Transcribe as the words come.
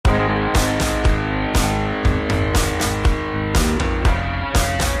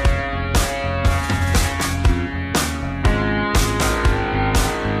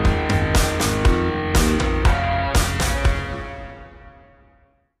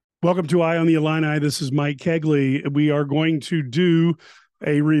Welcome to Eye on the Illini. This is Mike Kegley. We are going to do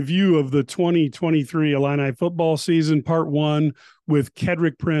a review of the 2023 Illini football season, part one, with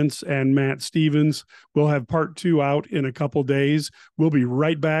Kedrick Prince and Matt Stevens. We'll have part two out in a couple days. We'll be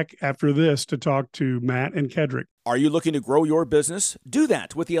right back after this to talk to Matt and Kedrick. Are you looking to grow your business? Do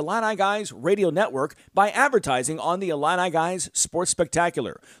that with the Illini Guys Radio Network by advertising on the Illini Guys Sports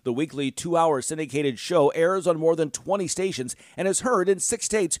Spectacular. The weekly 2-hour syndicated show airs on more than 20 stations and is heard in 6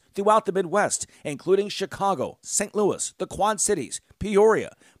 states throughout the Midwest, including Chicago, St. Louis, the Quad Cities,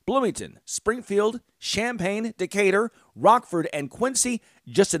 Peoria, Bloomington, Springfield, Champaign, Decatur, Rockford, and Quincy,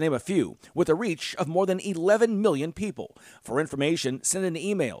 just to name a few, with a reach of more than 11 million people. For information, send an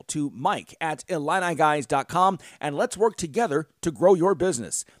email to mike@IlliniGuys.com and let's work together to grow your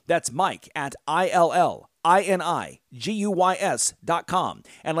business. That's mike@ILLINIGUYS.com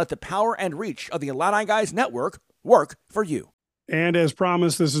and let the power and reach of the Illini Guys Network work for you. And as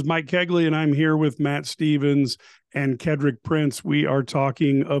promised, this is Mike Kegley, and I'm here with Matt Stevens and Kedrick Prince. We are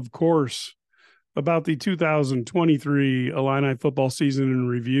talking, of course, about the 2023 Illini football season in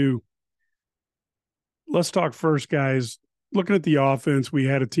review. Let's talk first, guys. Looking at the offense, we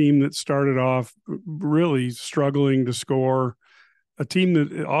had a team that started off really struggling to score, a team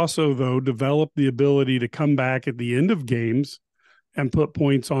that also, though, developed the ability to come back at the end of games and put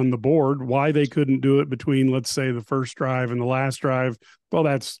points on the board. Why they couldn't do it between, let's say, the first drive and the last drive, well,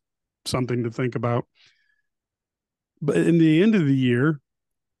 that's something to think about. But in the end of the year,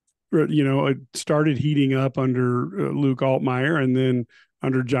 it started heating up under Luke Altmaier, and then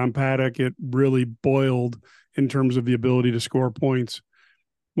under John Paddock, it really boiled in terms of the ability to score points.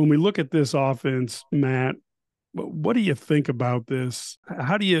 When we look at this offense, Matt, what do you think about this?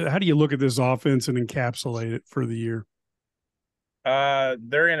 How do you look at this offense and encapsulate it for the year?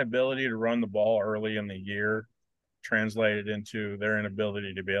 Their inability to run the ball early in the year translated into their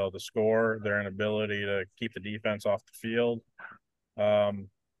inability to be able to score, their inability to keep the defense off the field. And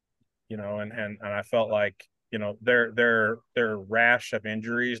I felt like, their rash of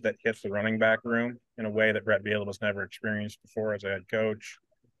injuries that hit the running back room in a way that Brett Bielema was never experienced before as a head coach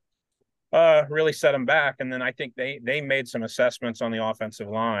really set them back. And then I think they made some assessments on the offensive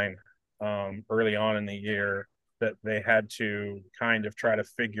line early on in the year that they had to kind of try to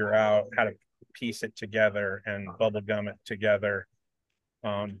figure out how to piece it together and bubblegum it together.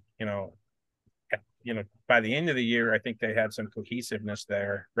 By the end of the year, I think they had some cohesiveness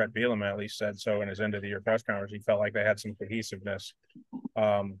there. Brett Bielema at least said so in his end of the year press conference. He felt like they had some cohesiveness.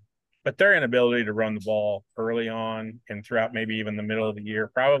 But their inability to run the ball early on and throughout maybe even the middle of the year,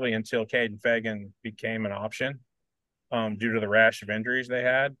 probably until Caden Fagan became an option, due to the rash of injuries they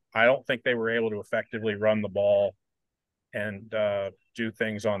had. I don't think they were able to effectively run the ball and do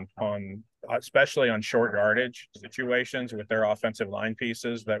things on especially on short yardage situations with their offensive line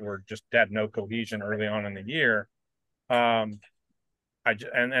pieces that were just had no cohesion early on in the year.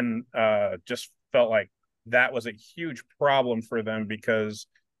 Just felt like that was a huge problem for them because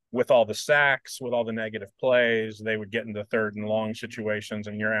with all the sacks, with all the negative plays, they would get into third and long situations,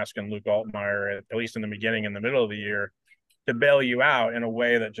 and you're asking Luke Altmaier, at least in the beginning and the middle of the year, to bail you out in a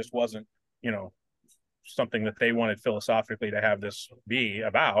way that just wasn't, something that they wanted philosophically to have this be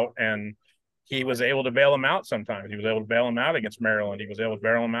about. And he was able to bail them out sometimes. He was able to bail them out against Maryland. He was able to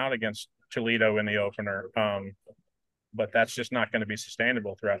bail them out against Toledo in the opener. But that's just not going to be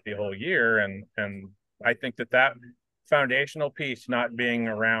sustainable throughout the whole year. And I think that foundational piece not being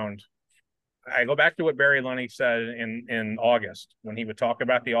around, I go back to what Barry Lunny said in August when he would talk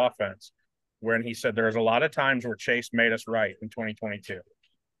about the offense, when he said there's a lot of times where Chase made us right in 2022.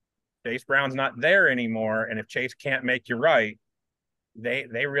 Chase Brown's not there anymore, and if Chase can't make you right, they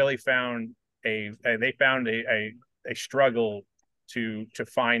really found a struggle to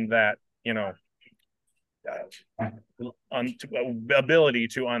find that ability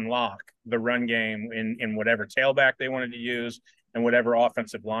to unlock the run game in whatever tailback they wanted to use and whatever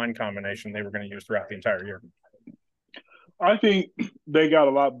offensive line combination they were going to use throughout the entire year. I think they got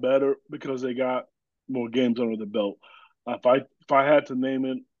a lot better because they got more games under the belt. If I had to name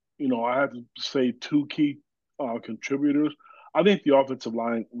it, I had to say two key contributors. I think the offensive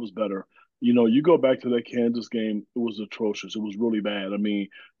line was better. You go back to that Kansas game, it was atrocious. It was really bad. I mean,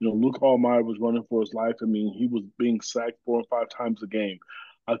 Luke Altmaier was running for his life. I mean, he was being sacked 4 or 5 times a game.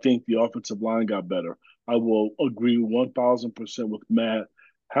 I think the offensive line got better. I will agree 1,000% with Matt.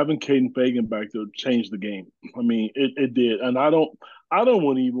 Having Caden Fagan back there changed the game. I mean, it did. And I don't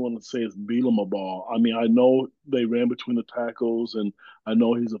even want to say it's beat him a ball. I mean, I know they ran between the tackles, and I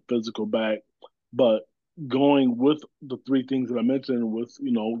know he's a physical back, but going with the 3 things that I mentioned with,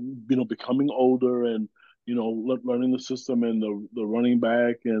 becoming older and learning the system and the running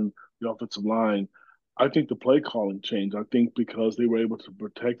back and the offensive line. I think the play calling changed. I think because they were able to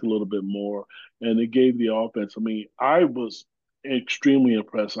protect a little bit more and it gave the offense. I mean, I was extremely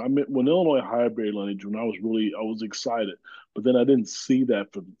impressed. I mean, when Illinois hired Barry Lundy Jr., I was excited, but then I didn't see that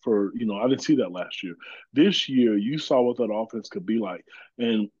I didn't see that last year. This year, you saw what that offense could be like,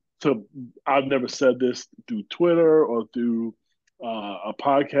 and I've never said this through Twitter or through a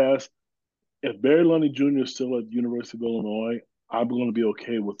podcast. If Barry Lundy Jr. is still at the University of Illinois, I'm going to be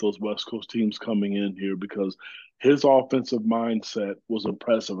okay with those West Coast teams coming in here because his offensive mindset was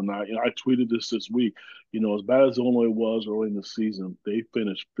impressive. And I tweeted this week. As bad as Illinois was early in the season, they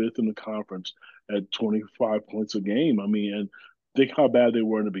finished fifth in the conference at 25 points a game. I mean, and think how bad they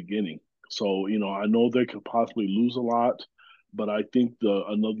were in the beginning. So, I know they could possibly lose a lot, but I think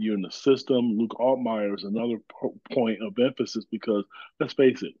another year in the system, Luke Altmaier is another point of emphasis because let's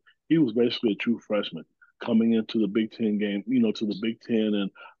face it, he was basically a true freshman coming into the Big Ten game, to the Big Ten.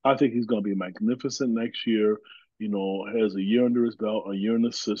 And I think he's going to be magnificent next year. Has a year under his belt, a year in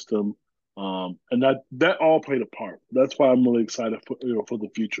the system. And that all played a part. That's why I'm really excited for the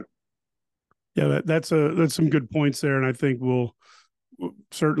future. Yeah, that's some good points there. And I think we'll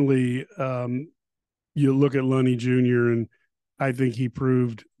certainly you look at Lunny Jr. and I think he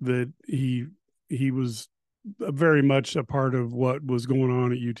proved that he was very much a part of what was going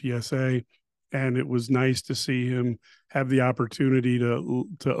on at UTSA. And it was nice to see him have the opportunity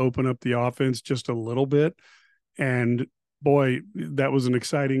to open up the offense just a little bit. And boy, that was an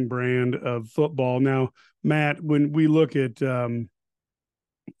exciting brand of football. Now, Matt, when we look at, who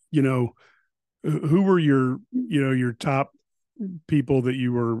were your top people that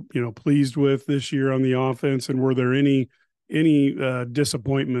you were, pleased with this year on the offense? And were there any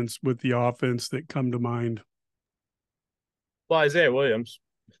disappointments with the offense that come to mind? Well, Isaiah Williams,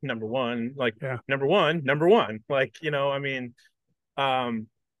 number one.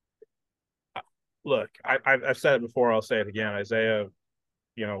 Look, I've said it before. I'll say it again. Isaiah,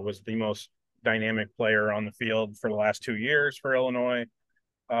 was the most dynamic player on the field for the last 2 years for Illinois.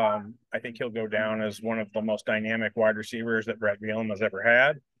 I think he'll go down as one of the most dynamic wide receivers that Brett Bielema has ever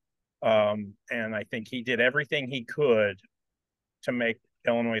had. And I think he did everything he could to make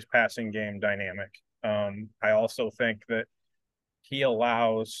Illinois' passing game dynamic. I also think that he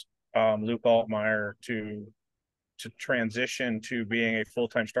allows Luke Altmaier to transition to being a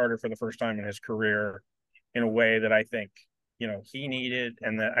full-time starter for the first time in his career in a way that I think, he needed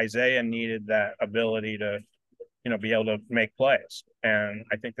and that Isaiah needed that ability to, be able to make plays. And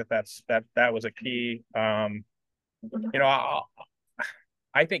I think that was a key. I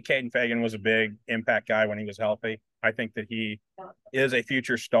think Caden Fagan was a big impact guy when he was healthy. I think that he is a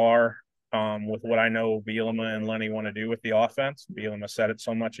future star with what I know Bielema and Lenny want to do with the offense. Bielema said it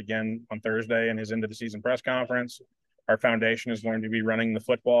so much again on Thursday in his end-of-the-season press conference. Our foundation is going to be running the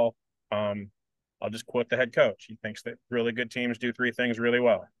football. I'll just quote the head coach. He thinks that really good teams do 3 things really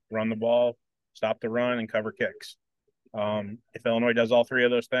well: run the ball, stop the run, and cover kicks. If Illinois does all 3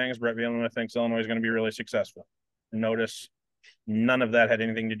 of those things, Brett Bielema thinks Illinois is going to be really successful. Notice none of that had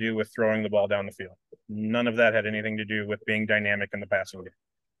anything to do with throwing the ball down the field. None of that had anything to do with being dynamic in the passing game.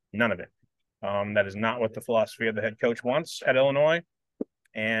 None of it. That is not what the philosophy of the head coach wants at Illinois,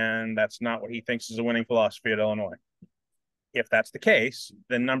 and that's not what he thinks is a winning philosophy at Illinois. If that's the case,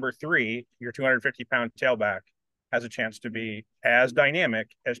 then number 3, your 250-pound tailback, has a chance to be as dynamic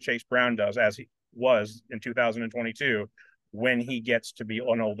as Chase Brown does, as he was in 2022 when he gets to be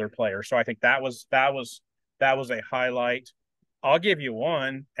an older player. So I think that was a highlight. I'll give you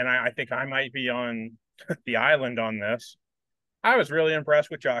one, and I think I might be on the island on this. I was really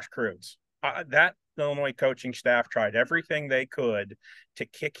impressed with Josh Kreutz. That Illinois coaching staff tried everything they could to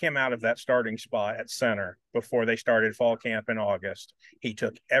kick him out of that starting spot at center before they started fall camp in August. He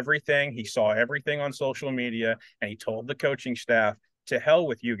took everything. He saw everything on social media, and he told the coaching staff, to hell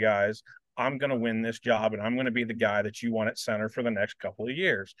with you guys. I'm going to win this job, and I'm going to be the guy that you want at center for the next couple of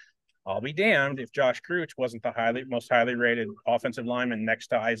years. I'll be damned if Josh Kreutz wasn't the most highly rated offensive lineman next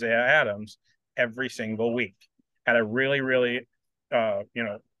to Isaiah Adams every single week at a really, really,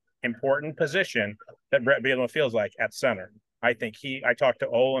 important position that Brett Bielema feels like at center. I talked to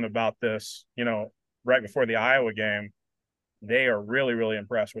Olin about this, right before the Iowa game. They are really, really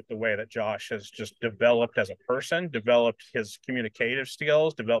impressed with the way that Josh has just developed as a person, developed his communicative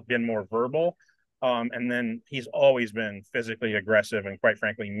skills, been more verbal. And then he's always been physically aggressive and, quite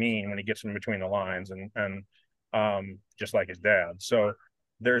frankly, mean when he gets in between the lines and just like his dad. So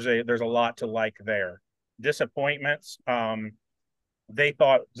there's a lot to like there. Disappointments. They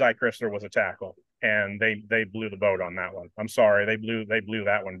thought Zy Chrysler was a tackle, and they blew the boat on that one. I'm sorry, they blew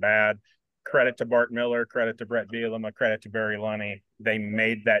that one bad. credit to Bart Miller, credit to Brett Bielema, credit to Barry Lunny. They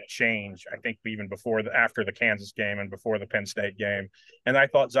made that change, I think, even after the Kansas game and before the Penn State game. And I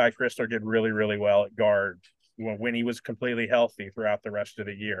thought Zy Chrysler did really, really well at guard when he was completely healthy throughout the rest of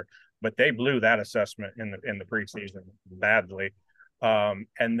the year. But they blew that assessment in the preseason badly.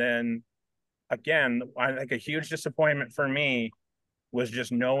 And then, again, I think a huge disappointment for me was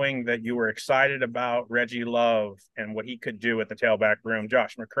just knowing that you were excited about Reggie Love and what he could do at the tailback room,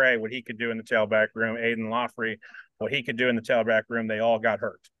 Josh McCray, what he could do in the tailback room, Aiden Loffrey, what he could do in the tailback room. They all got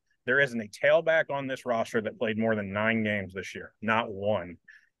hurt. There isn't a tailback on this roster that played more than 9 games this year, not one.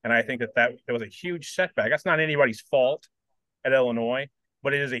 And I think that was a huge setback. That's not anybody's fault at Illinois,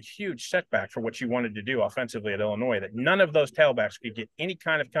 but it is a huge setback for what you wanted to do offensively at Illinois, that none of those tailbacks could get any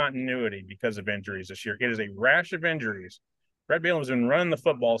kind of continuity because of injuries this year. It is a rash of injuries. Brett Bielema's been running the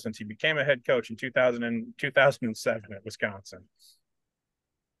football since he became a head coach in 2007 at Wisconsin.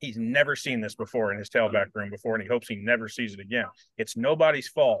 He's never seen this before in his tailback room before, and he hopes he never sees it again. It's nobody's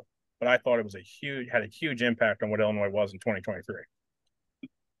fault, but I thought it was had a huge impact on what Illinois was in 2023.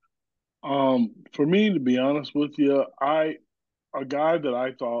 For me, to be honest with you, a guy that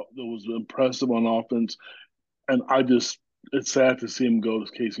I thought that was impressive on offense, and it's sad to see him go,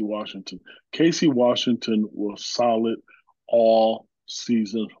 is Casey Washington. Casey Washington was solid all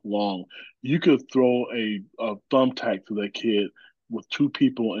season long. You could throw a thumbtack to that kid with 2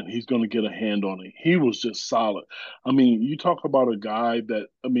 people and he's going to get a hand on it. He was just solid. I mean, you talk about a guy that,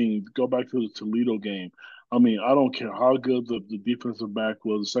 go back to the Toledo game. I don't care how good the defensive back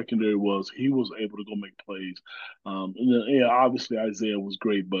was, the secondary was, he was able to go make plays. And then, yeah, obviously Isaiah was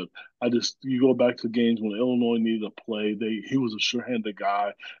great, but you go back to games when Illinois needed a play, he was a sure-handed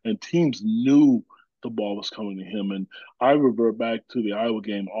guy, and teams knew the ball was coming to him. And I revert back to the Iowa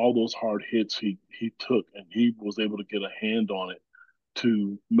game, all those hard hits he took, and he was able to get a hand on it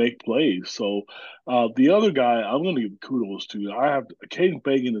to make plays. So the other guy I'm going to give kudos to, Caden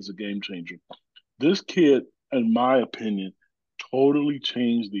Fagan is a game changer. This kid, in my opinion, totally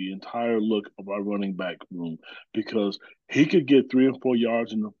changed the entire look of our running back room, because he could get 3 or 4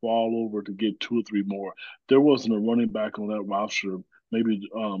 yards and then fall over to get 2 or 3 more. There wasn't a running back on that roster, maybe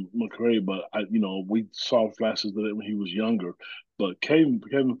McCray, but we saw flashes of it when he was younger. But Kevin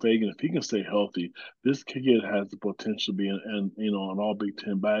Fagan, if he can stay healthy, this kid has the potential to be an all Big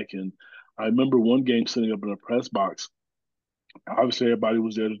Ten back. And I remember one game sitting up in a press box. Obviously, everybody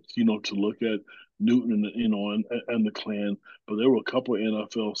was there to look at Newton and the clan, but there were a couple of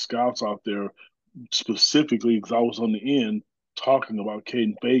NFL scouts out there specifically, because I was on the end talking about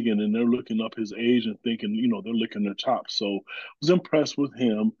Caden Fagan, and they're looking up his age and thinking, they're licking their chops. So I was impressed with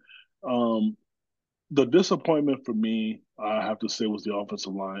him. The disappointment for me, I have to say, was the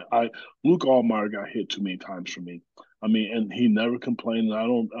offensive line. Luke Altmaier got hit too many times for me. And he never complained. I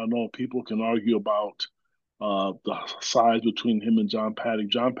know people can argue about the size between him and John Paddock.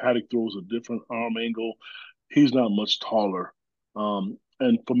 John Paddock throws a different arm angle. He's not much taller.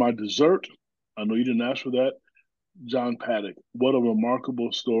 And for my dessert, I know you didn't ask for that, John Paddock. What a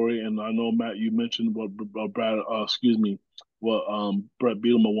remarkable story. And I know, Matt, you mentioned what Brett Bielema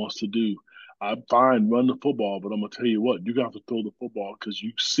wants to do. I'm fine, run the football, but I'm going to tell you what, you got to throw the football, because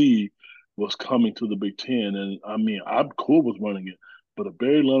you see what's coming to the Big Ten. And I'm cool with running it. But if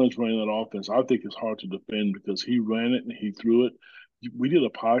Barry Leonard's running that offense, I think it's hard to defend, because he ran it and he threw it. We did a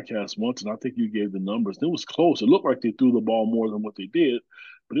podcast once, and I think you gave the numbers. It was close. It looked like they threw the ball more than what they did,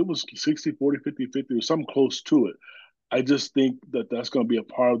 but it was 60, 40, 50, 50, or something close to it. I just think that that's going to be a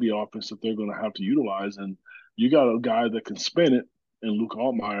part of the offense that they're going to have to utilize. And you got a guy that can spin it in Luke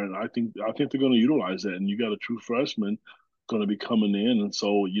Altmaier, and I think they're going to utilize that. And you got a true freshman going to be coming in, and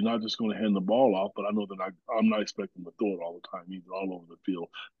so you're not just going to hand the ball off. But I know that I'm not expecting to throw it all the time either, all over the field.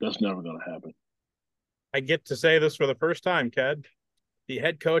 That's never going to happen. I get to say this for the first time, Ked. The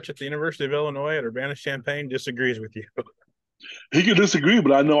head coach at the University of Illinois at Urbana-Champaign disagrees with you. He could disagree,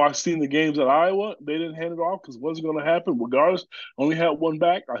 but I know I've seen the games at Iowa. They didn't hand it off because it wasn't going to happen. Regardless, only had one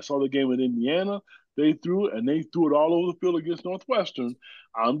back. I saw the game at Indiana. They threw it, and they threw it all over the field against Northwestern.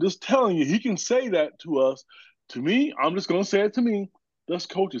 I'm just telling you, he can say that to us. To me, I'm just going to say it to me. That's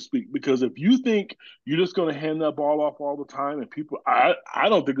coaches speak. Because if you think you're just going to hand that ball off all the time, and people, I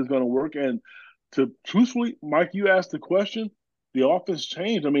don't think it's going to work. And truthfully, Mike, you asked the question. The offense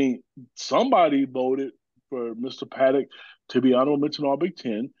changed. Somebody voted for Mr. Paddock to be honorable mention All Big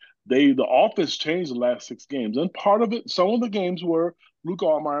Ten. The offense changed the last 6 games, and part of it, some of the games were Luke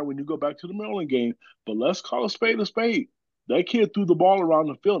Altmaier when you go back to the Maryland game. But let's call a spade a spade. That kid threw the ball around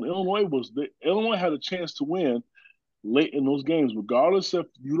the field. Illinois had a chance to win late in those games, regardless if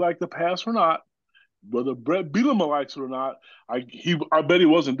you like the pass or not. whether Brett Bielema likes it or not, I bet he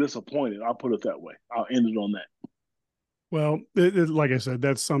wasn't disappointed. I'll put it that way. I'll end it on that. Well, like I said,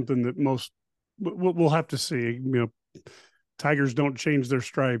 that's something that most we'll have to see. Tigers don't change their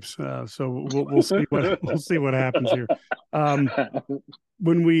stripes, so we'll see what happens here.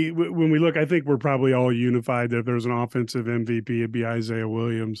 When we look, I think we're probably all unified that if there's an offensive MVP, it'd be Isaiah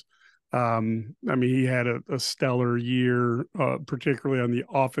Williams. I mean, he had a stellar year, particularly on the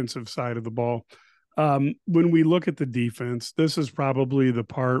offensive side of the ball. When we look at the defense, this is probably the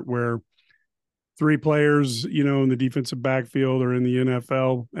part where three players, in the defensive backfield are in the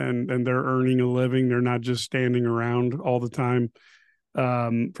NFL and they're earning a living. They're not just standing around all the time.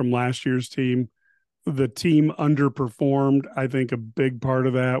 From last year's team, the team underperformed. I think a big part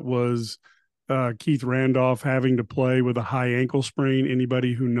of that was Keith Randolph having to play with a high ankle sprain.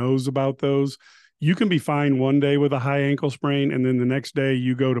 Anybody who knows about those, you can be fine one day with a high ankle sprain, and then the next day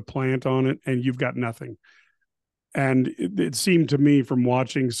you go to plant on it and you've got nothing. And it seemed to me from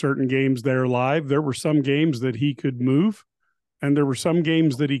watching certain games there live, there were some games that he could move and there were some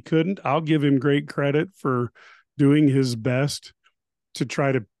games that he couldn't. I'll give him great credit for doing his best to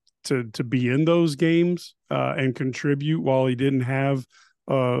try to be in those games and contribute while he didn't have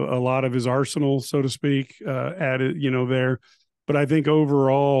a lot of his arsenal, so to speak, added, there. But I think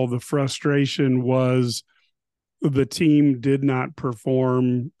overall the frustration was the team did not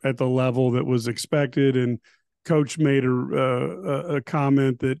perform at the level that was expected. And Coach made a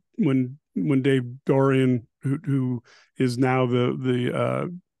comment that when Dave Dorian, who is now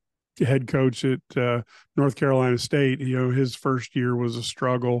the head coach at North Carolina State, his first year was a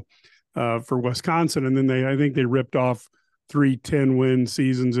struggle for Wisconsin, and then I think they ripped off 3 10-win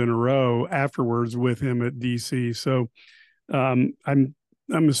seasons in a row afterwards with him at DC. So I'm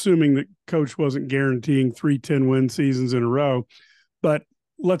assuming that Coach wasn't guaranteeing 3 10-win seasons in a row, but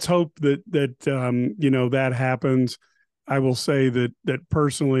let's hope that that happens. I will say that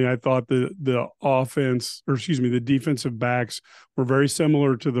personally, I thought the offense, or excuse me, the defensive backs were very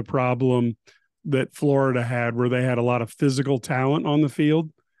similar to the problem that Florida had, where they had a lot of physical talent on the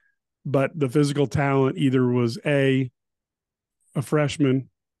field, but the physical talent either was A, a freshman,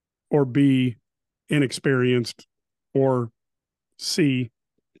 or B, inexperienced, or C,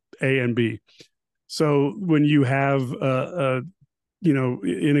 A and B. So when you have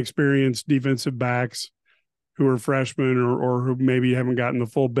inexperienced defensive backs who are freshmen or who maybe haven't gotten the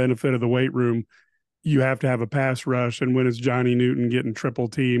full benefit of the weight room, you have to have a pass rush. And when it's Johnny Newton getting triple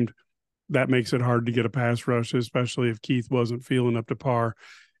teamed, that makes it hard to get a pass rush, especially if Keith wasn't feeling up to par.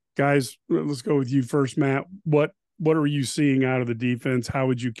 Guys, let's go with you first, Matt. What are you seeing out of the defense? How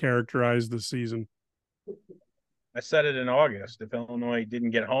would you characterize the season? I said it in August. If Illinois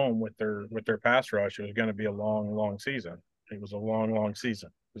didn't get home with their pass rush, it was going to be a long, long season. It was a long, long season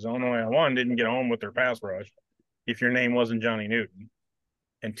because Illinois, one, didn't get home with their pass rush if your name wasn't Johnny Newton,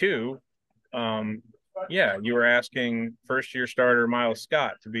 and two, you were asking first-year starter Miles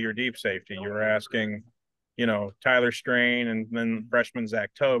Scott to be your deep safety. You were asking, Tyler Strain and then freshman Zach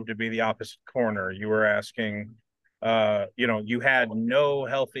Tobe to be the opposite corner. You were asking, you had no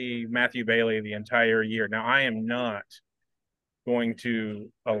healthy Matthew Bailey the entire year. Now, I am not going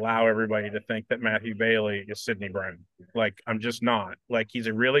to allow everybody to think that Matthew Bailey is Sidney Brown. Like, I'm just not. Like, he's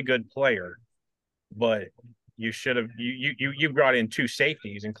a really good player, but you should have you brought in 2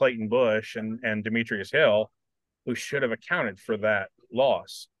 safeties in Clayton Bush and Demetrius Hill, who should have accounted for that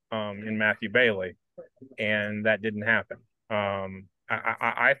loss in Matthew Bailey, and that didn't happen.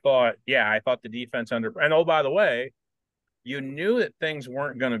 I thought the defense and oh, by the way, you knew that things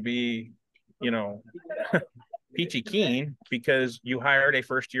weren't going to be, peachy keen because you hired a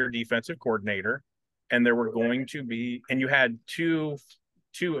first-year defensive coordinator, and there were going to be, and you had two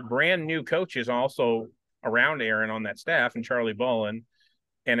brand new coaches also around Aaron on that staff, and Charlie Bullen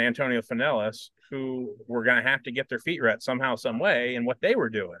and Antonio Finellis, who were going to have to get their feet wet somehow, some way in what they were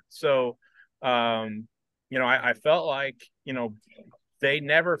doing. So, I felt like, they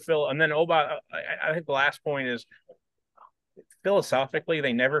never feel. And then, I think the last point is philosophically,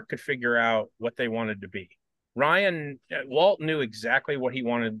 they never could figure out what they wanted to be. Walt knew exactly what he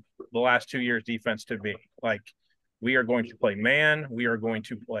wanted the last 2 years defense to be. Like, we are going to play man. We are going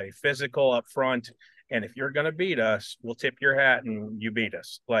to play physical up front. And if you're going to beat us, we'll tip your hat and you beat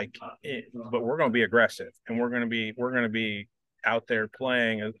us. But we're going to be aggressive, and we're going to be out there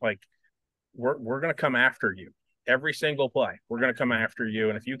playing like we're going to come after you every single play. We're going to come after you,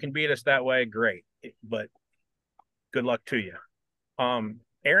 and if you can beat us that way, great. But good luck to you.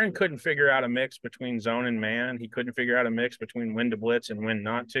 Aaron couldn't figure out a mix between zone and man. He couldn't figure out a mix between when to blitz and when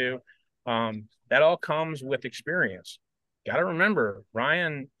not to. That all comes with experience. Got to remember,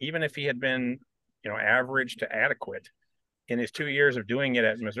 Ryan, even if he had been average to adequate in his 2 years of doing it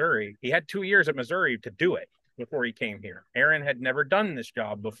at Missouri. He had 2 years at Missouri to do it before he came here. Aaron had never done this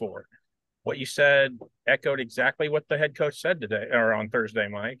job before. What you said echoed exactly what the head coach said today or on Thursday,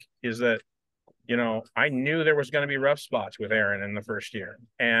 Mike, is that, I knew there was going to be rough spots with Aaron in the first year,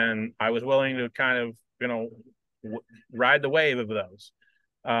 and I was willing to kind of, ride the wave of those.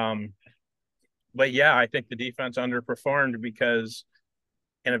 But yeah, I think the defense underperformed because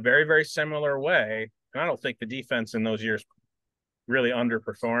in a very, very similar way, and I don't think the defense in those years really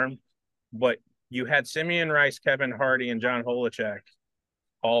underperformed, but you had Simeon Rice, Kevin Hardy, and John Holacek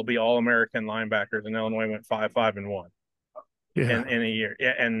all be All-American linebackers, and Illinois went 5-5-1 in a year.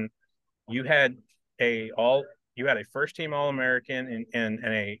 And you had a first-team All-American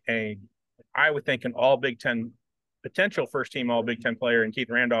and I would think an All Big Ten potential first-team All Big Ten player in Keith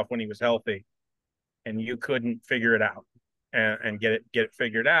Randolph when he was healthy, and you couldn't figure it out and get it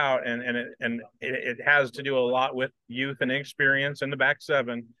figured out. And it has to do a lot with youth and experience in the back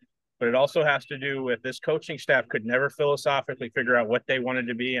seven, but it also has to do with this coaching staff could never philosophically figure out what they wanted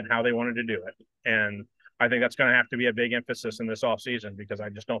to be and how they wanted to do it. And I think that's going to have to be a big emphasis in this offseason, because I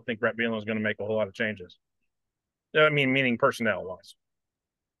just don't think Brett Bielema is going to make a whole lot of changes. I mean, meaning personnel-wise.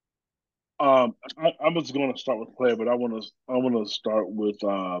 I'm just going to start with player, but I want to start with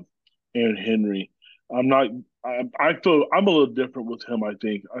Aaron Henry. I feel I'm a little different with him. I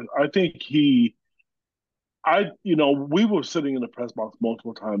think we were sitting in the press box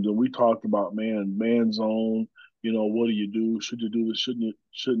multiple times and we talked about man zone. What do you do? Should you do this?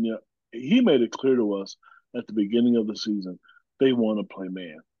 Shouldn't you? He made it clear to us at the beginning of the season they want to play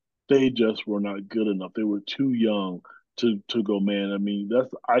man. They just were not good enough. They were too young to go man. I mean,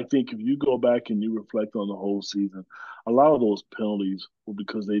 I think if you go back and you reflect on the whole season, a lot of those penalties were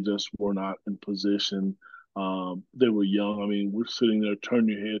because they just were not in position. They were young. I mean, we're sitting there, turn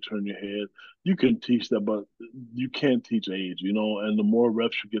your head. You can teach that, but you can't teach age, and the more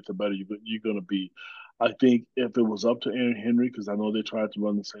reps you get, the better you're going to be. I think if it was up to Aaron Henry, because I know they tried to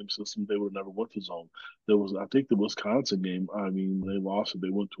run the same system, they would never went to zone. I think the Wisconsin game, I mean, they lost it.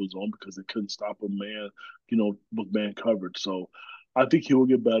 They went to a zone because they couldn't stop a man, with man coverage. So I think he will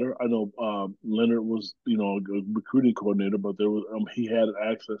get better. I know Leonard was, a recruiting coordinator, but he had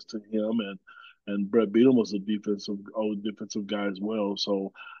access to him, and Brett Bielema was a defensive guy as well.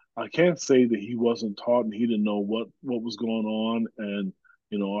 So I can't say that he wasn't taught and he didn't know what was going on. And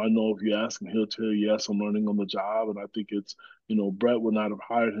I know if you ask him, he'll tell you, yes, I'm learning on the job. And I think it's, Brett would not have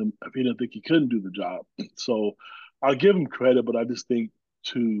hired him if he didn't think he couldn't do the job. So I give him credit, but I just think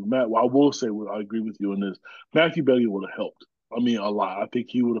to Matt, I will say, I agree with you on this. Matthew Bailey would have helped. I mean, a lot. I think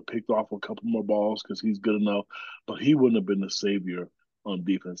he would have picked off a couple more balls because he's good enough, but he wouldn't have been the savior on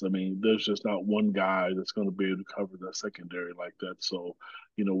defense. I mean, there's just not one guy that's going to be able to cover that secondary like that. So,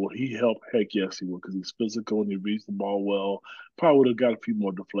 will he help? Heck yes, he will, because he's physical and he reads the ball well. Probably would have got a few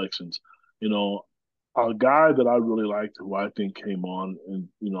more deflections. A guy that I really liked who I think came on and,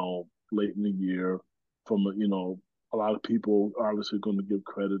 late in the year from, a lot of people obviously going to give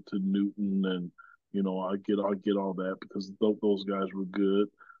credit to Newton and, I get all that because those guys were good.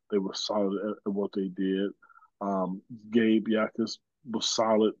 They were solid at what they did. Gabe Yakus was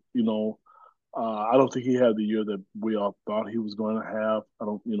solid. I don't think he had the year that we all thought he was going to have.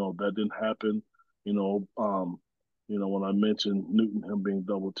 That didn't happen. When I mentioned Newton, him being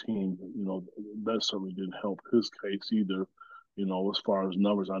double teamed, that certainly didn't help his case either. As far as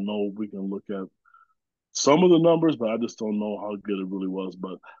numbers, I know we can look at some of the numbers, but I just don't know how good it really was.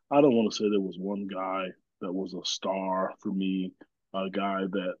 But I don't want to say there was one guy that was a star for me, a guy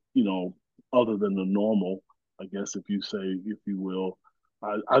that, other than the normal, I guess if you will.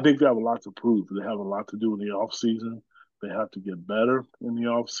 I think they have a lot to prove. They have a lot to do in the off season. They have to get better in the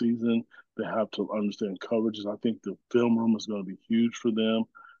off season. They have to understand coverages. I think the film room is going to be huge for them.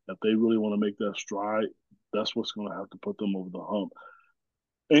 If they really want to make that stride, that's what's going to have to put them over the hump.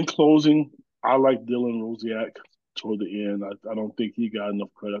 In closing, I like Dylan Rosiak toward the end. I don't think he got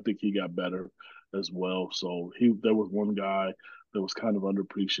enough credit. I think he got better as well. So there was one guy that was kind of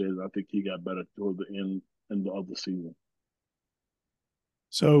underappreciated. I think he got better toward the end of the season.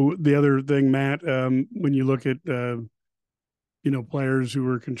 So the other thing, Matt, when you look at players who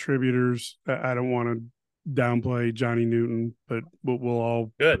were contributors, I don't want to downplay Johnny Newton, but we'll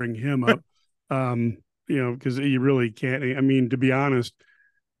all bring him up. Because you really can't. I mean, to be honest,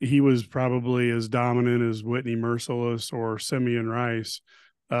 he was probably as dominant as Whitney Merciless or Simeon Rice,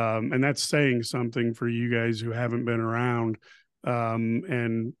 and that's saying something for you guys who haven't been around.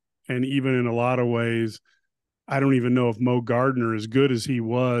 And even in a lot of ways, I don't even know if Mo Gardner, as good as he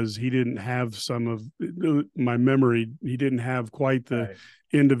was, he didn't have some of my memory. He didn't have quite the Right.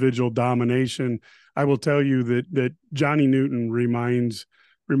 individual domination. I will tell you that Johnny Newton reminds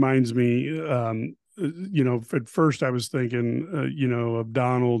me. At first I was thinking, of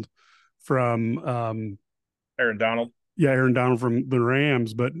Donald from Aaron Donald. Aaron Donald from the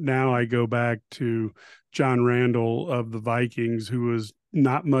Rams, but now I go back to John Randall of the Vikings, who was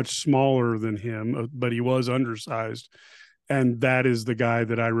not much smaller than him, but he was undersized. And that is the guy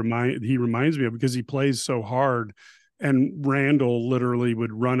that he reminds me of, because he plays so hard. And Randall literally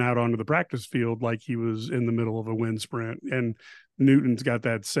would run out onto the practice field like he was in the middle of a wind sprint. And Newton's got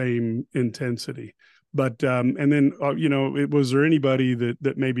that same intensity. But and then was there anybody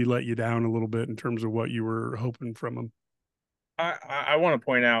that maybe let you down a little bit in terms of what you were hoping from him? I want to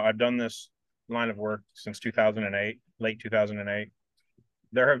point out, I've done this line of work since 2008, late 2008.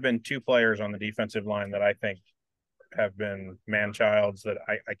 There have been two players on the defensive line that I think have been man-childs that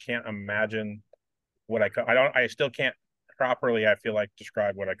I can't imagine what I still can't properly, I feel like,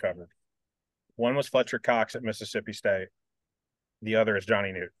 describe what I covered. One was Fletcher Cox at Mississippi State. The other is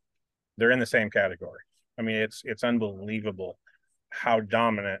Johnny Newton. They're in the same category. I mean, it's unbelievable how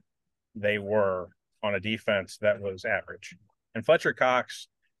dominant they were on a defense that was average. And Fletcher Cox,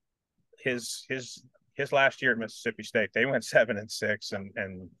 his last year at Mississippi State, they went 7-6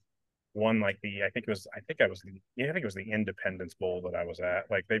 and won like I think it was the Independence Bowl that I was at.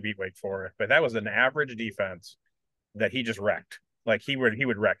 Like, they beat Wake Forest, but that was an average defense that he just wrecked. Like, he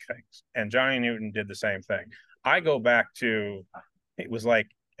would wreck things. And Johnny Newton did the same thing. I go back to, it was like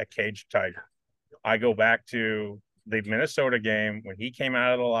a caged tiger. I go back to the Minnesota game when he came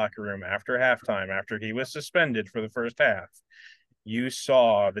out of the locker room after halftime, after he was suspended for the first half. You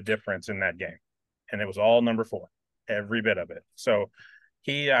saw the difference in that game, and it was all number 4, every bit of it. So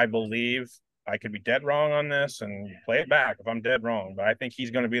I believe, I could be dead wrong on this, and play it back if I'm dead wrong, but I think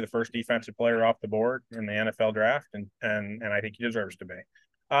he's going to be the first defensive player off the board in the NFL draft, and I think he deserves to be.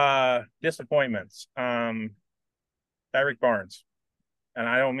 Disappointments. Tyreek Barnes. And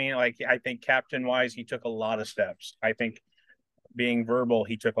I don't mean, like, I think captain wise, he took a lot of steps. I think being verbal,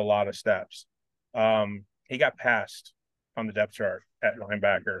 he took a lot of steps. He got passed on the depth chart at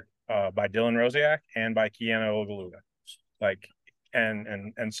linebacker by Dylan Rosiak and by Keanu Ogaluga. Like,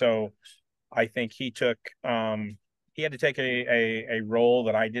 and so I think he had to take a role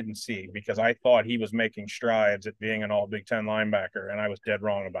that I didn't see, because I thought he was making strides at being an all Big Ten linebacker, and I was dead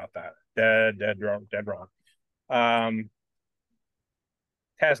wrong about that. Dead wrong.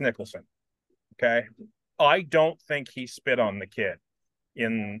 Taz Nicholson. Okay. I don't think he spit on the kid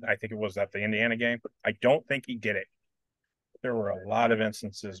I think it was at the Indiana game. I don't think he did it. There were a lot of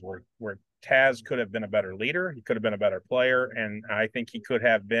instances where Taz could have been a better leader. He could have been a better player. And I think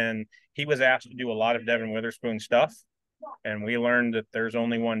he was asked to do a lot of Devin Witherspoon stuff. And we learned that there's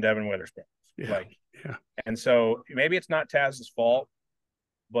only one Devin Witherspoon. Yeah. And so maybe it's not Taz's fault,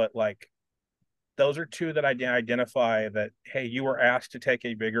 but like, those are two that I identify that, hey, you were asked to take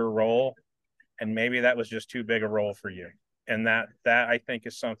a bigger role, and maybe that was just too big a role for you. And that I think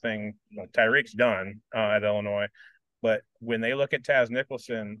is something Tyreek's done at Illinois. But when they look at Taz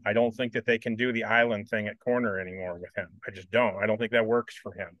Nicholson, I don't think that they can do the island thing at corner anymore with him. I just don't. I don't think that works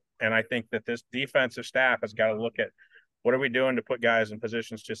for him. And I think that this defensive staff has got to look at, what are we doing to put guys in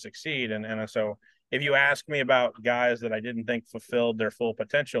positions to succeed? And so if you ask me about guys that I didn't think fulfilled their full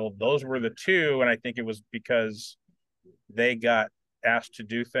potential, those were the two. And I think it was because they got asked to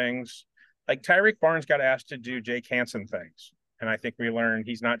do things. Like, Tyreek Barnes got asked to do Jake Hansen things. And I think we learned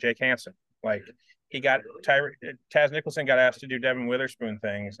he's not Jake Hansen. Like, Taz Nicholson got asked to do Devin Witherspoon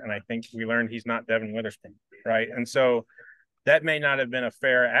things. And I think we learned he's not Devin Witherspoon. Right. And so that may not have been a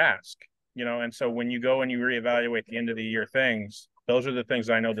fair ask, and so when you go and you reevaluate the end of the year things, those are the things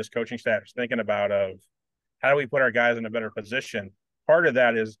I know this coaching staff is thinking about, of how do we put our guys in a better position? Part of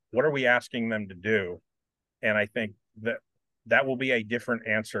that is, what are we asking them to do? And I think that will be a different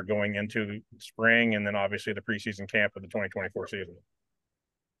answer going into spring, and then obviously the preseason camp of the 2024 season.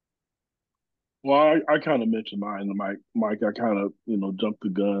 Well, I kind of mentioned mine, Mike. I kind of jumped the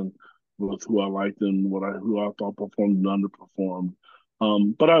gun with who I liked and who I thought performed and underperformed.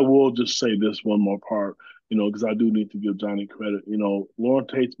 But I will just say this one more part, because I do need to give Johnny credit. Lauren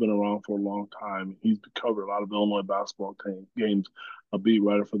Tate's been around for a long time. He's covered a lot of Illinois basketball games. A beat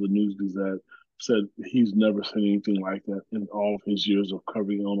writer for the News Gazette said he's never seen anything like that in all of his years of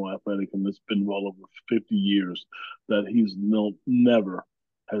covering Illinois athletic, and it's been well over 50 years that he's never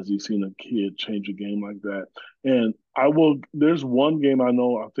has he seen a kid change a game like that. And there's one game I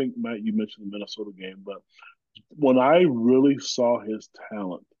know, I think, Matt, you mentioned the Minnesota game, but when I really saw his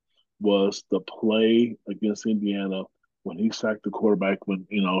talent was the play against Indiana when he sacked the quarterback when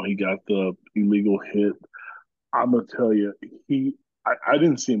he got the illegal hit. I'm gonna tell you, I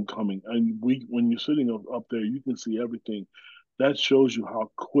didn't see him coming. And when you're sitting up there, you can see everything. That shows you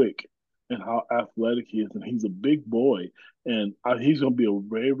how quick and how athletic he is, and he's a big boy, and he's gonna be a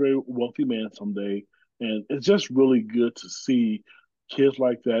very, very wealthy man someday. And it's just really good to see kids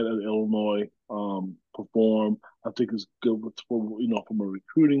like that at Illinois perform. I think it's good from a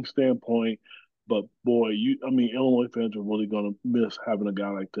recruiting standpoint. But boy, Illinois fans are really going to miss having a guy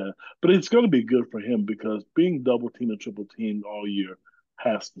like that. But it's going to be good for him because being double teamed and triple teamed all year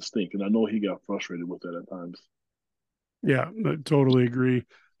has to stink. And I know he got frustrated with that at times. Yeah, I totally agree.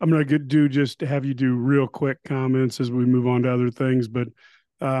 I'm going to just have you do real quick comments as we move on to other things. But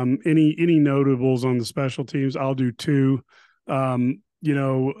any notables on the special teams? I'll do two.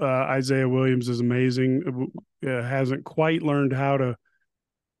 Isaiah Williams is amazing. Hasn't quite learned how to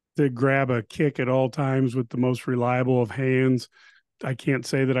grab a kick at all times with the most reliable of hands. I can't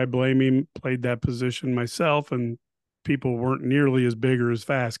say that I blame him. Played that position myself, and people weren't nearly as big or as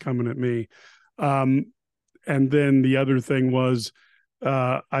fast coming at me. And then the other thing was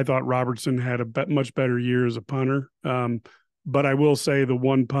I thought Robertson had a much better year as a punter. But I will say the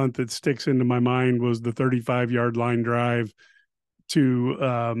one punt that sticks into my mind was the 35-yard line drive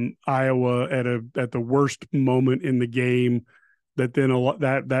to Iowa at the worst moment in the game. That then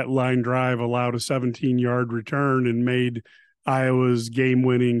that line drive allowed a 17-yard return and made Iowa's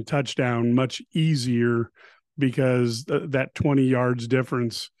game-winning touchdown much easier because that 20 yards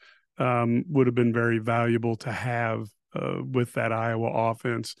difference would have been very valuable to have with that Iowa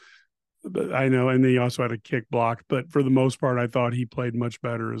offense. But I know, and then he also had a kick block, but for the most part, I thought he played much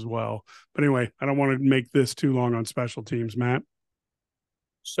better as well. But anyway, I don't want to make this too long on special teams, Matt.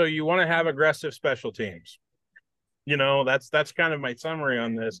 So you want to have aggressive special teams. That's kind of my summary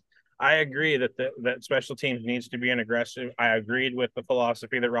on this. I agree that special teams needs to be an aggressive. I agreed with the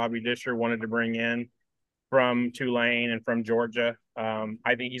philosophy that Robbie Disher wanted to bring in from Tulane and from Georgia.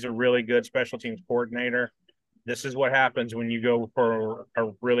 I think he's a really good special teams coordinator. This is what happens when you go for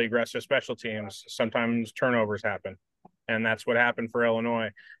a really aggressive special teams. Sometimes turnovers happen, and that's what happened for Illinois.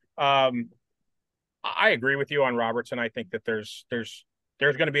 I agree with you on Robertson. I think that there's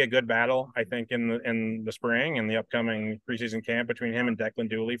going to be a good battle, I think, in the spring and the upcoming preseason camp between him and Declan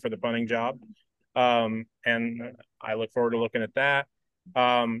Dooley for the punting job. And I look forward to looking at that.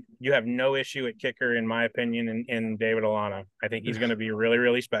 You have no issue at kicker, in my opinion, in David Alana. I think he's going to be really,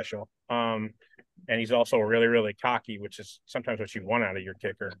 really special. And he's also really, really cocky, which is sometimes what you want out of your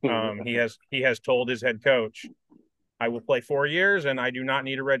kicker. He has told his head coach, I will play 4 years and I do not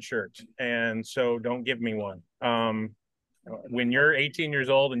need a red shirt. And so don't give me one. When you're 18 years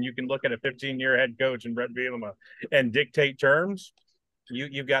old and you can look at a 15-year head coach in Brett Bielema and dictate terms,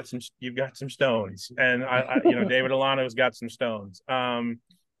 you've got some stones. And David Alano's got some stones.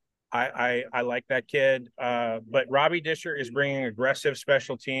 I like that kid. But Robbie Disher is bringing aggressive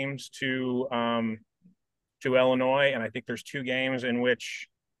special teams to Illinois, and I think there's 2 games in which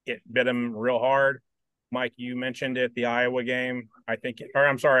it bit him real hard. Mike, you mentioned it, the Iowa game. I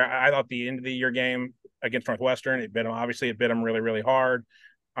thought the end of the year game against Northwestern, it bit him really, really hard.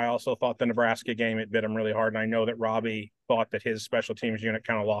 I also thought the Nebraska game, it bit him really hard. And I know that Robbie thought that his special teams unit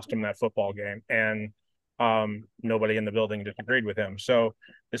kind of lost him that football game. And nobody in the building disagreed with him. So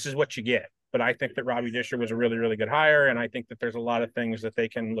this is what you get. But I think that Robbie Disher was a really, really good hire. And I think that there's a lot of things that they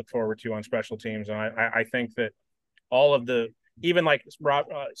can look forward to on special teams. And I think that all of the, even like,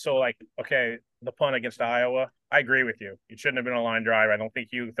 okay, the punt against Iowa, I agree with you. It shouldn't have been a line drive. I don't think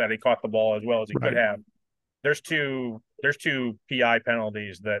that he caught the ball as well as he could have. There's two PI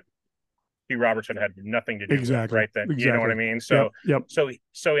penalties that Hugh Robertson had nothing to do with, right? Then exactly. You know what I mean? So, yep. So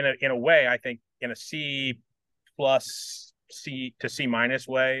in a way, I think in a C+ C to C-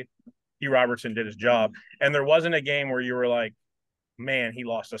 way, Hugh Robertson did his job. And there wasn't a game where you were like, man, he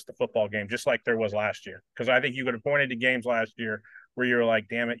lost us the football game, just like there was last year. Because I think you could have pointed to games last year where you were like,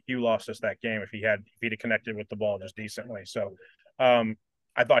 damn it, Hugh lost us that game if he'd have connected with the ball just decently. So I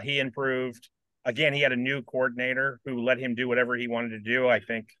thought he improved. Again, he had a new coordinator who let him do whatever he wanted to do. I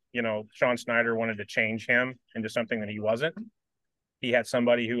think, Sean Snyder wanted to change him into something that he wasn't. He had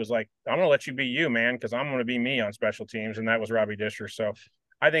somebody who was like, I'm going to let you be you, man, because I'm going to be me on special teams. And that was Robbie Disher. So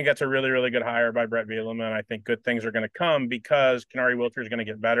I think that's a really, really good hire by Brett Bielema. And I think good things are going to come because Kenari Wilcher is going to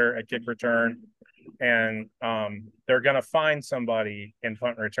get better at kick return. And they're going to find somebody in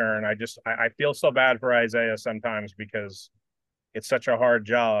punt return. I feel so bad for Isaiah sometimes because it's such a hard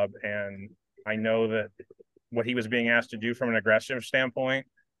job. And I know that what he was being asked to do from an aggressive standpoint,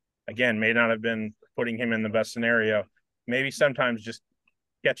 again, may not have been putting him in the best scenario. Maybe sometimes just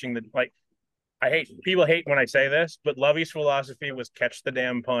catching the like. People hate when I say this, but Lovey's philosophy was catch the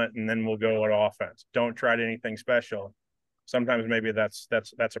damn punt and then we'll go at offense. Don't try to anything special. Sometimes maybe that's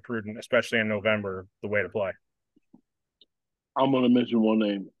a prudent, especially in November, the way to play. I'm going to mention one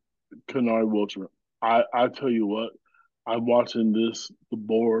name, Kennard Wilcher. I tell you what, I'm watching the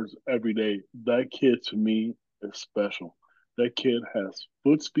boards every day. That kid to me is special. That kid has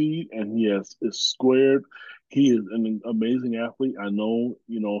foot speed and is squared. He is an amazing athlete. I know,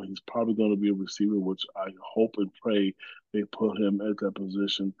 he's probably going to be a receiver, which I hope and pray they put him at that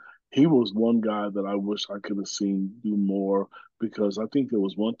position. He was one guy that I wish I could have seen do more because I think there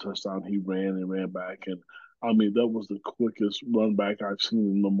was one touchdown he ran back, and I mean that was the quickest run back I've seen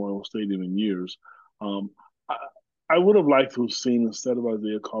in Memorial Stadium in years. Um, I, I would have liked to have seen instead of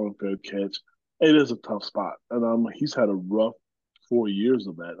Isaiah calling fair catch. It is a tough spot, and he's had a rough 4 years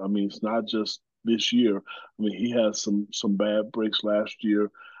of that. I mean, it's not just this year. I mean, he had some bad breaks last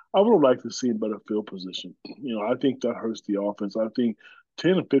year. I would have liked to see a better field position. I think that hurts the offense. I think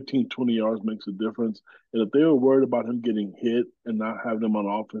 10 or 15, 20 yards makes a difference. And if they were worried about him getting hit and not having him on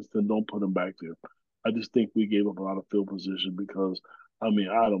offense, then don't put him back there. I just think we gave up a lot of field position because I mean,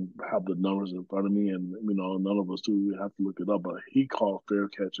 I don't have the numbers in front of me, and none of us do. We have to look it up. But he called fair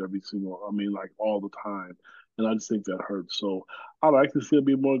catch every single. I mean, like all the time, and I just think that hurts. So I like to see it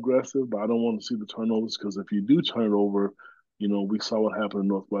be more aggressive, but I don't want to see the turnovers because if you do turn over, we saw what happened in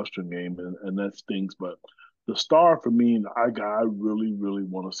the Northwestern game, and that stings. But the star for me, I really, really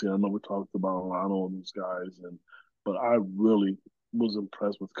want to see. I know we talked about Lionel and these guys, but I really was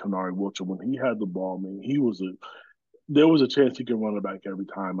impressed with Kennard Wilcher when he had the ball. I mean, there was a chance he could run it back every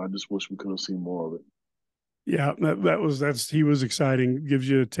time. I just wish we could have seen more of it. Yeah, he was exciting. Gives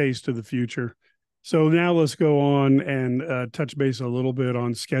you a taste of the future. So now let's go on and touch base a little bit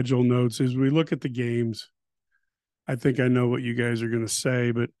on schedule notes as we look at the games. I think I know what you guys are going to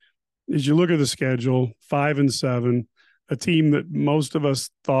say, but as you look at the schedule, 5-7, a team that most of us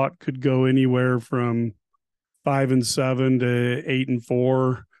thought could go anywhere from 5-7 to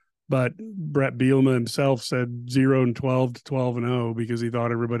 8-4. But Brett Bielema himself said 0-12 to 12-0 because he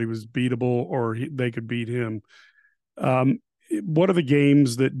thought everybody was beatable or they could beat him. What are the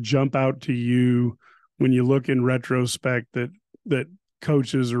games that jump out to you when you look in retrospect that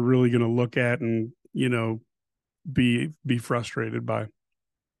coaches are really going to look at and be frustrated by?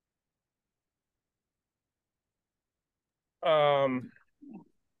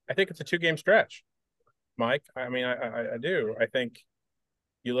 I think it's a 2-game stretch, Mike. I mean, I do. I think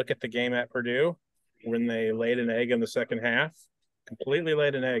you look at the game at Purdue when they laid an egg in the second half, completely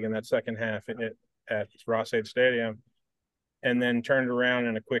laid an egg in that second half at Ross-Ade Stadium, and then turned around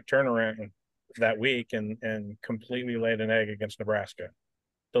in a quick turnaround that week and completely laid an egg against Nebraska.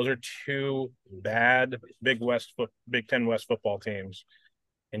 Those are two bad Big Ten West football teams,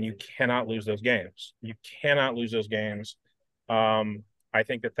 and you cannot lose those games. You cannot lose those games. I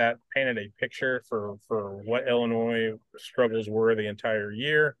think that painted a picture for what Illinois struggles were the entire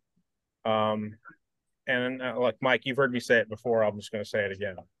year. Like Mike, you've heard me say it before. I'm just going to say it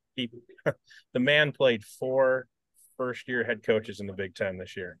again. The man played 4 first-year head coaches in the Big Ten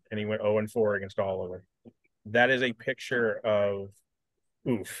this year, and he went 0-4 against all of them. That is a picture of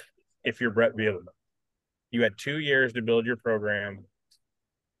oof. If you're Brett Bielema, you had 2 years to build your program.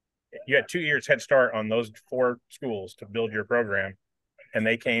 You had 2 years head start on those 4 schools to build your program, and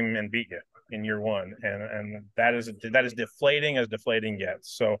they came and beat you in year one, and that is deflating as deflating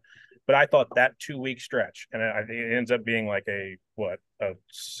gets. So, but I thought that 2-week stretch, and it ends up being like a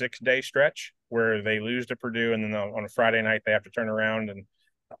 6-day stretch where they lose to Purdue, and then on a Friday night they have to turn around and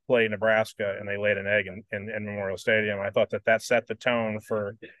play Nebraska, and they laid an egg in Memorial Stadium. I thought that set the tone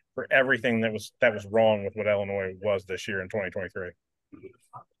for everything that was wrong with what Illinois was this year in 2023.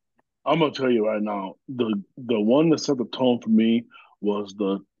 I'm gonna tell you right now, the one that set the tone for me was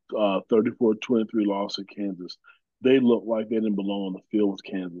the 34-23 loss at Kansas. They looked like they didn't belong on the field with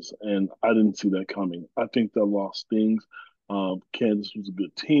Kansas, and I didn't see that coming. I think that loss stings. Kansas was a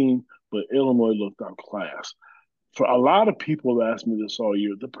good team, but Illinois looked outclassed. For a lot of people have asked me this all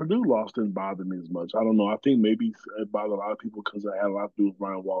year, the Purdue loss didn't bother me as much. I don't know. I think maybe it bothered a lot of people because it had a lot to do with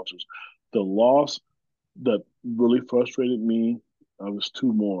Ryan Walters. The loss that really frustrated me, was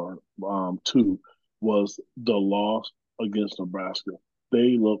 2 more. 2 was the loss against Nebraska.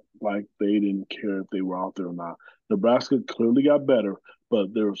 They looked like they didn't care if they were out there or not. Nebraska clearly got better,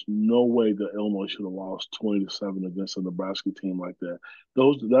 but there's no way that Illinois should have lost 20-7 against a Nebraska team like that.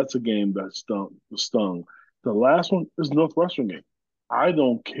 That's a game that stung. The last one is Northwestern game. I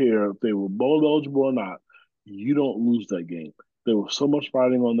don't care if they were bowl eligible or not. You don't lose that game. There was so much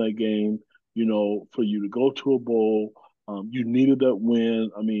fighting on that game. For you to go to a bowl, You needed that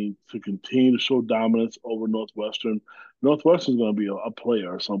win. I mean, to continue to show dominance over Northwestern. Northwestern's going to be a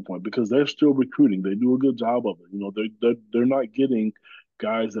player at some point because they're still recruiting. They do a good job of it. You know, they're not getting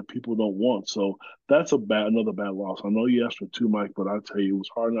guys that people don't want. So that's another bad loss. I know you asked for two, Mike, but I tell you, it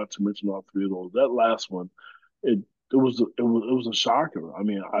was hard not to mention all three of those. That last one, it it was a shocker. I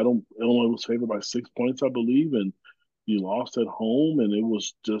mean, I don't Illinois was favored by 6 points, I believe, and you lost at home, and it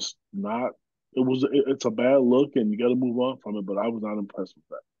was just not. It's a bad look, and you got to move on from it. But I was not impressed with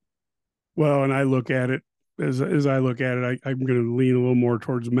that. Well, and I look at it as I look at it, I'm going to lean a little more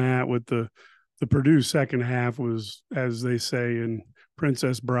towards Matt with the Purdue second half was, as they say in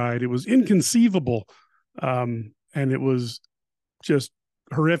Princess Bride, it was inconceivable, and it was just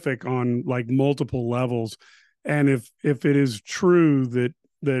horrific on like multiple levels. And if it is true that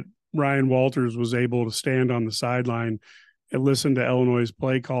Ryan Walters was able to stand on the sideline and listen to Illinois'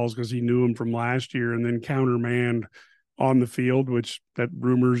 play calls because he knew him from last year, and then countermand on the field, which that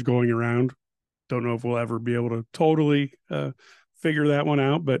rumor's going around. Don't know if we'll ever be able to totally figure that one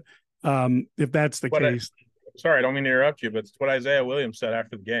out, but if that's the case. Sorry, I don't mean to interrupt you, but it's what Isaiah Williams said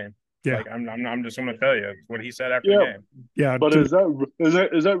after the game. Yeah, like I'm just going to tell you it's what he said after the game. Yeah, but is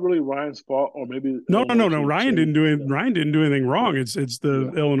that really Ryan's fault, or maybe no? Ryan didn't do it. Ryan didn't do anything wrong. It's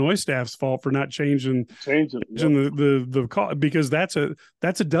the Illinois staff's fault for not changing the call, because that's a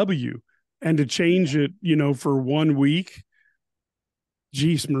W, and to change it, for 1 week.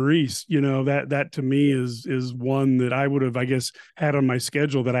 Jeez Maurice, that to me is one that I would have, I guess, had on my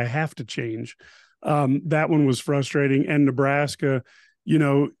schedule that I have to change. That one was frustrating. And Nebraska,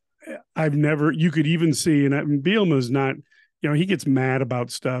 you could even see, and Bielema's not, he gets mad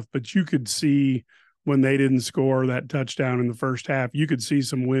about stuff, but you could see when they didn't score that touchdown in the first half, you could see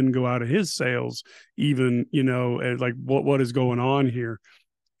some wind go out of his sails, even, like what is going on here.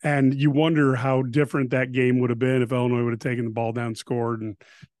 And you wonder how different that game would have been if Illinois would have taken the ball down, scored, and,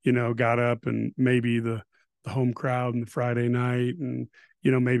 got up, and maybe the home crowd and the Friday night, and,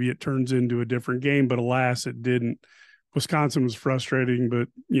 maybe it turns into a different game. But alas, it didn't. Wisconsin was frustrating, but,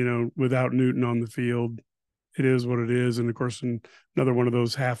 without Newton on the field, it is what it is. And, of course, another one of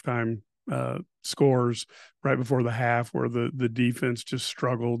those halftime scores right before the half where the defense just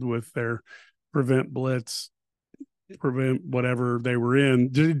struggled with their prevent blitz, prevent whatever they were in.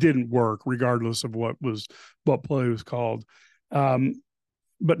 It didn't work regardless of what play was called.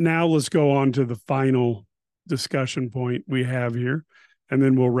 But now let's go on to the final discussion point we have here, and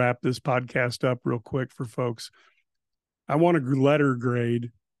then we'll wrap this podcast up real quick for folks. I want a letter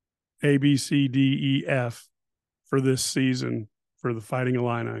grade A, B, C, D, E, F for this season for the Fighting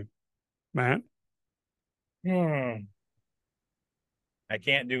Illini. Matt? I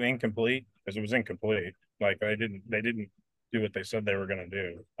can't do incomplete because it was incomplete. Like they didn't do what they said they were going to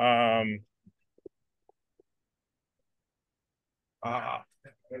do.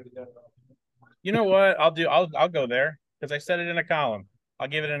 You know what? I'll go there because I said it in a column. I'll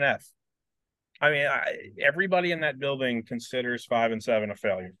give it an F. I mean, everybody in that building considers 5-7 a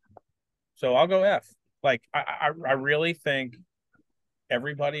failure, so I'll go F. Like I really think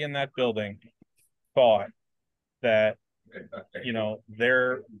everybody in that building thought that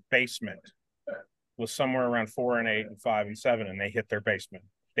their basement was somewhere around 4-8 and 5-7, and they hit their basement.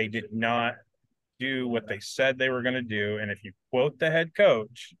 They did not do what they said they were going to do. And if you quote the head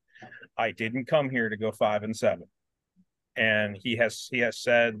coach, I didn't come here to go 5-7. And he has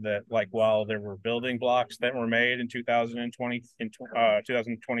said that, like, while there were building blocks that were made in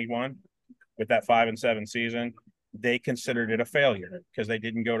 2021 with that 5-7 season, they considered it a failure because they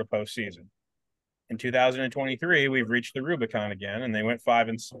didn't go to postseason. In 2023, we've reached the Rubicon again, and they went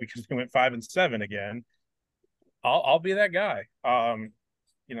 5-7 again. I'll be that guy. I'll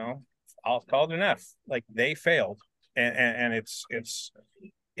call it an F. Like, they failed, and it's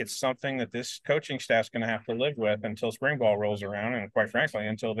something that this coaching staff's going to have to live with until spring ball rolls around, and quite frankly,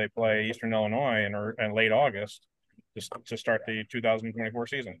 until they play Eastern Illinois in late August to start the 2024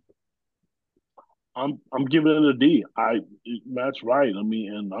 season. I'm giving it a D. Matt's right. I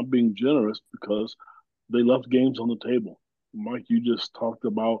mean, and I'm being generous because they left games on the table. Mike, you just talked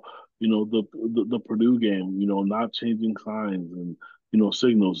about, the Purdue game, not changing signs and,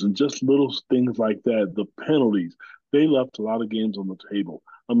 signals and just little things like that. The penalties, they left a lot of games on the table.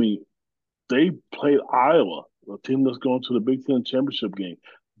 I mean, they played Iowa, a team that's going to the Big Ten championship game.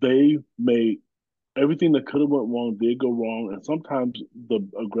 They made everything that could have went wrong did go wrong, and sometimes the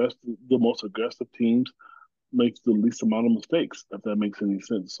most aggressive teams makes the least amount of mistakes, if that makes any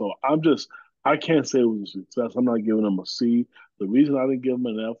sense. So I can't say it was a success. I'm not giving them a C. The reason I didn't give them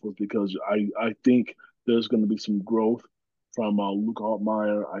an F was because I think there's going to be some growth from Luke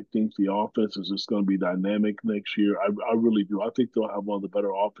Altmaier. I think the offense is just going to be dynamic next year. I really do. I think they'll have one of the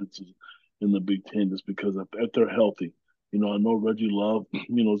better offenses in the Big Ten just because if they're healthy. I know Reggie Love,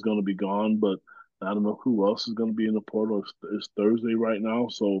 is going to be gone, but I don't know who else is going to be in the portal. It's Thursday right now,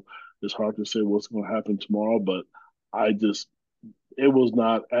 so it's hard to say what's going to happen tomorrow. But it was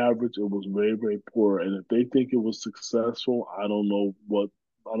not average. It was very, very poor. And if they think it was successful, I don't know what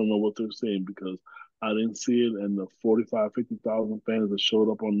they're saying, because I didn't see it. And the 50,000 fans that showed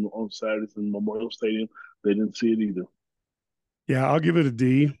up on Saturdays in Memorial Stadium, they didn't see it either. Yeah, I'll give it a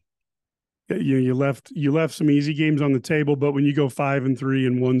D. You left some easy games on the table, but when you go 5-3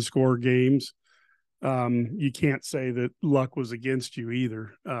 in one score games, you can't say that luck was against you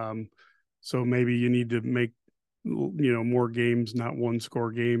either. So maybe you need to make more games, not one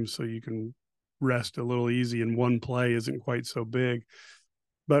score games, so you can rest a little easy, and one play isn't quite so big.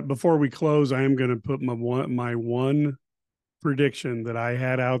 But before we close, I am going to put my one prediction that I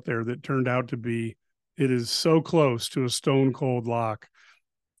had out there that turned out to be, it is so close to a stone cold lock.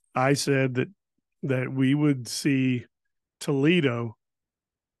 I said that we would see Toledo,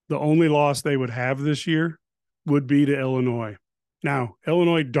 the only loss they would have this year would be to Illinois. Now,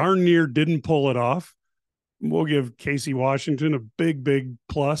 Illinois darn near didn't pull it off. We'll give Casey Washington a big, big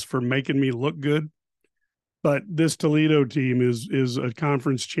plus for making me look good. But this Toledo team is a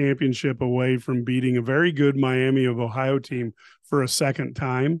conference championship away from beating a very good Miami of Ohio team for a second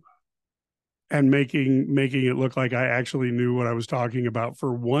time, and making it look like I actually knew what I was talking about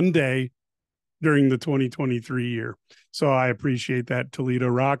for one day during the 2023 year. So I appreciate that, Toledo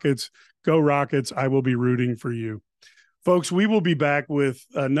Rockets. Go Rockets. I will be rooting for you. Folks, we will be back with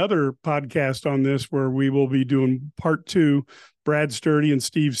another podcast on this where we will be doing part 2. Brad Sturdy and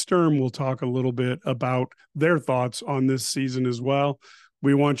Steve Sturm will talk a little bit about their thoughts on this season as well.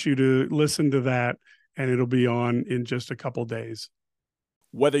 We want you to listen to that, and it'll be on in just a couple days.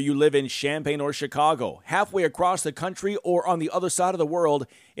 Whether you live in Champaign or Chicago, halfway across the country, or on the other side of the world,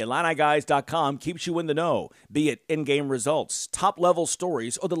 IlliniGuys.com keeps you in the know. Be it in-game results, top-level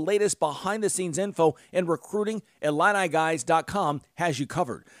stories, or the latest behind-the-scenes info in recruiting, IlliniGuys.com has you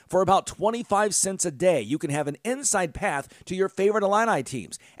covered. For about 25 cents a day, you can have an inside path to your favorite Illini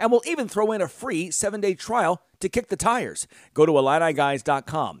teams, and we'll even throw in a free 7-day trial to kick the tires. Go to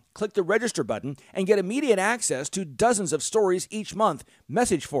IlliniGuys.com, click the register button, and get immediate access to dozens of stories each month,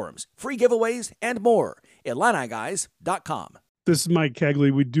 message forums, free giveaways, and more. IlliniGuys.com. This is Mike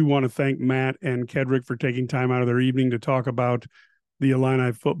Kegley. We do want to thank Matt and Kedrick for taking time out of their evening to talk about the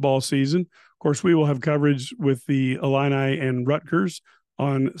Illini football season. Of course, we will have coverage with the Illini and Rutgers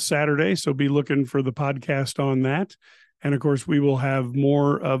on Saturday, so be looking for the podcast on that. And, of course, we will have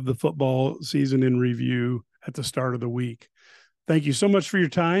more of the football season in review at the start of the week. Thank you so much for your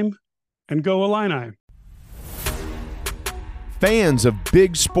time, and go Illini. Fans of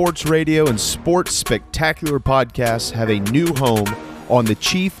big sports radio and sports spectacular podcasts have a new home on the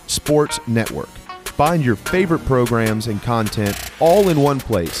Chief Sports Network. Find your favorite programs and content all in one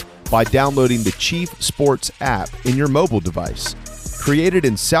place by downloading the Chief Sports app in your mobile device. Created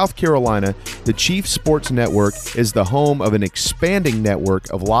in South Carolina, the Chief Sports Network is the home of an expanding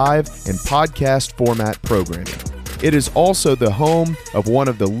network of live and podcast format programming. It is also the home of one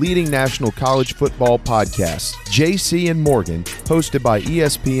of the leading national college football podcasts, JC and Morgan, hosted by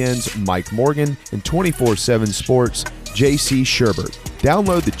ESPN's Mike Morgan and 24/7 Sports' JC Sherbert.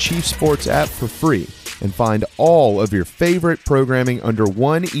 Download the Chief Sports app for free and find all of your favorite programming under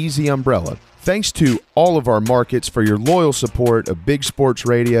one easy umbrella. Thanks to all of our markets for your loyal support of Big Sports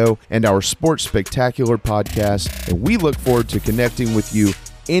Radio and our Sports Spectacular podcast, and we look forward to connecting with you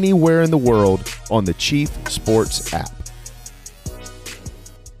anywhere in the world on the Chief Sports app.